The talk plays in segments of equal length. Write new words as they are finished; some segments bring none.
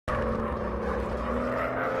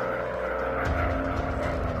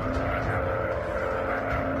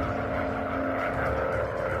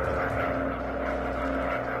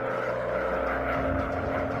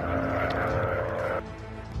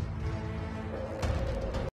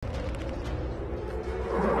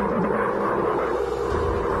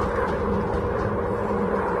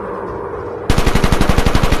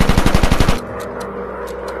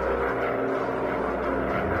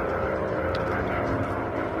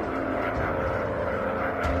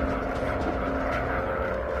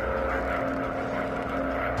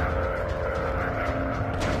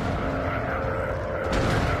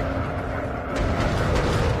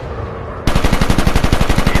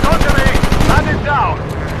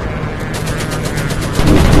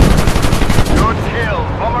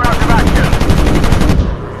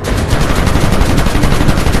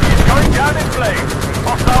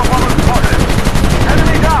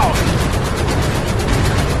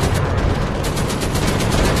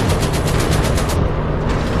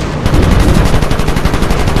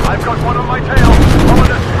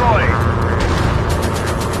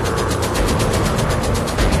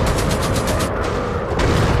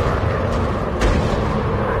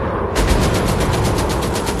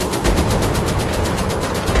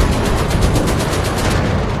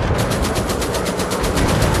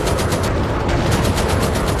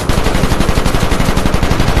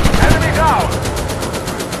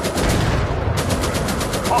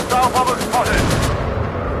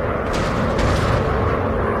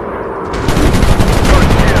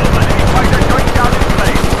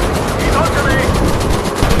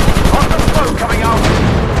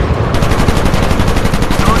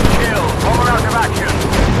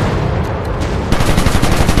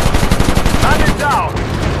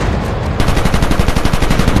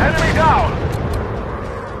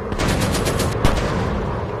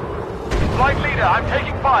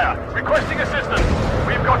fire! Requesting assistance!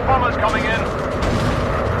 We've got bombers coming in!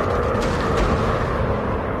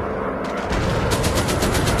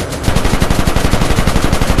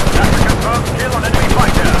 That's a confirmed kill on enemy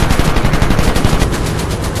fighter!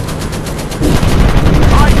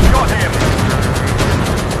 I got him!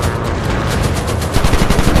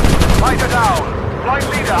 Fighter down! Flight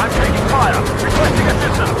leader, I'm taking fire! Requesting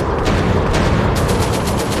assistance!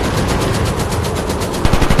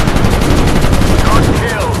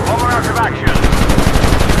 Bomber out of action.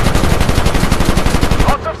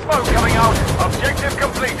 Lots of smoke coming out. Objective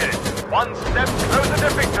completed. One step closer to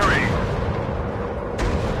victory.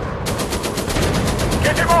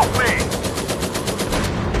 Get him off me!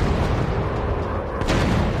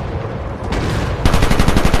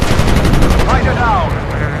 Fighter down.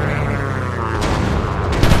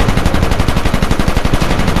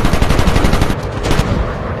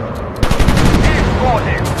 He's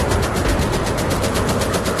spotted.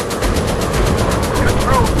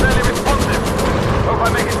 Fairly responsive. Hope I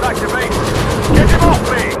make it back to base. Get him off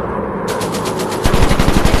me!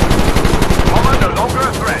 Bomber no longer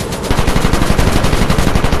a threat.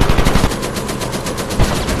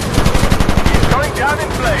 He's going down in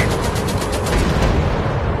flames.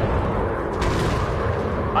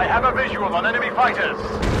 I have a visual on enemy fighters.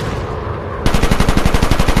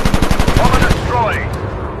 Bomber destroyed.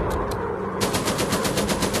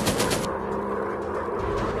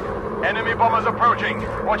 Enemy bombers approaching.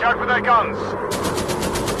 Watch out for their guns.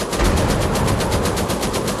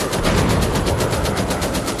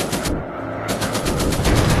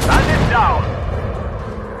 Bandit down.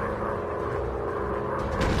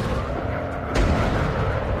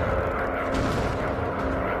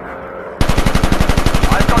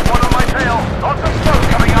 I've got one on my tail. Lots of smoke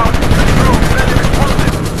coming out. Control fairly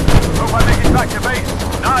responsive. Hope I make it back to base.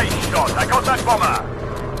 Nice shot. I got that bomber.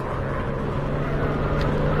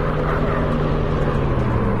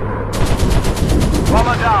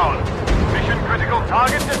 Bomber down. Mission critical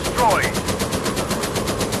target destroyed.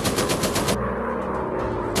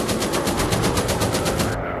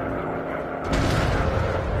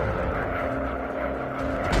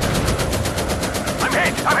 I'm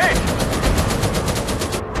hit! I'm hit!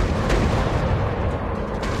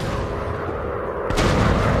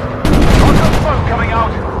 Lots of smoke coming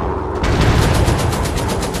out.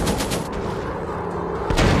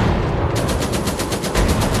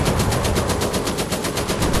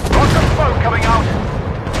 Coming out.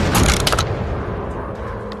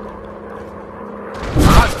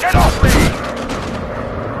 Get off me!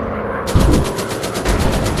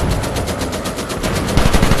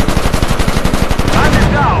 Man is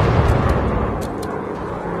down.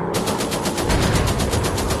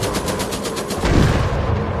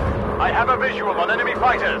 I have a visual on enemy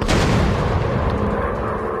fighters.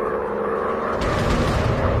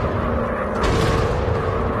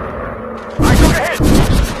 I took a hit.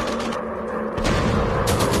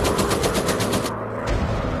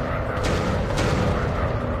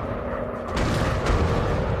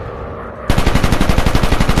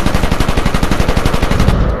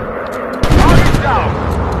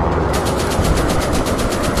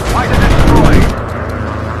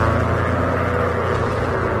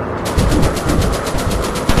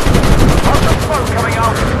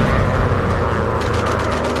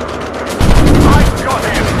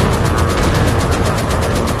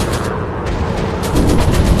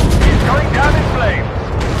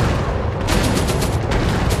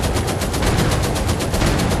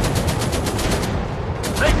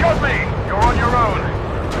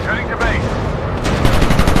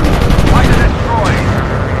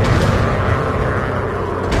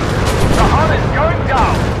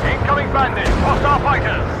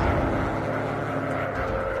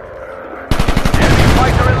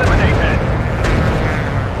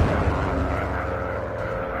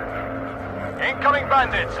 Incoming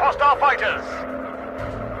bandits! Hostile fighters!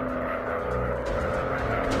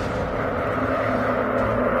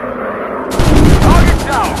 Target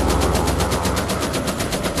down!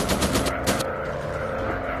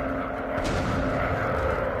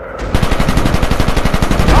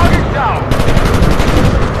 Target down!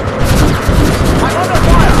 I'm under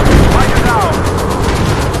fire! Fighter down!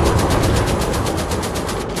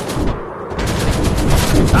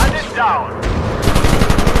 Bandit down!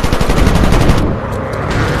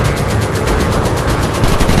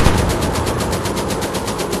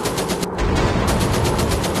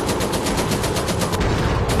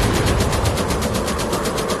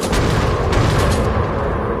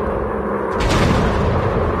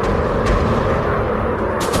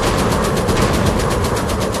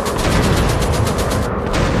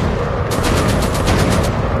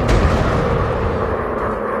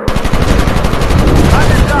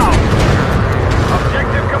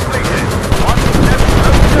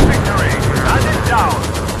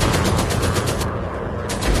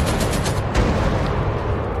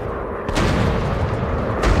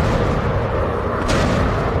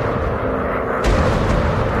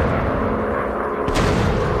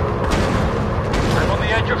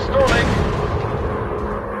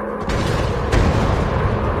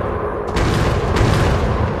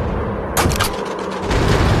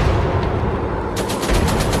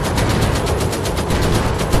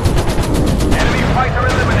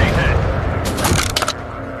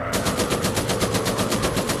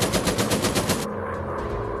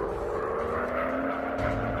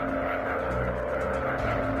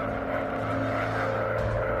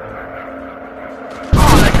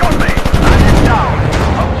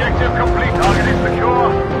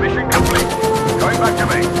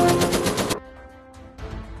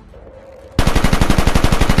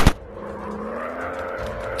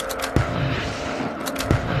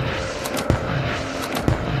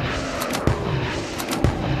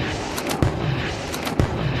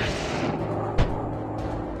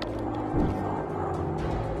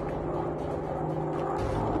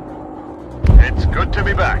 It's good to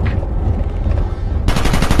be back.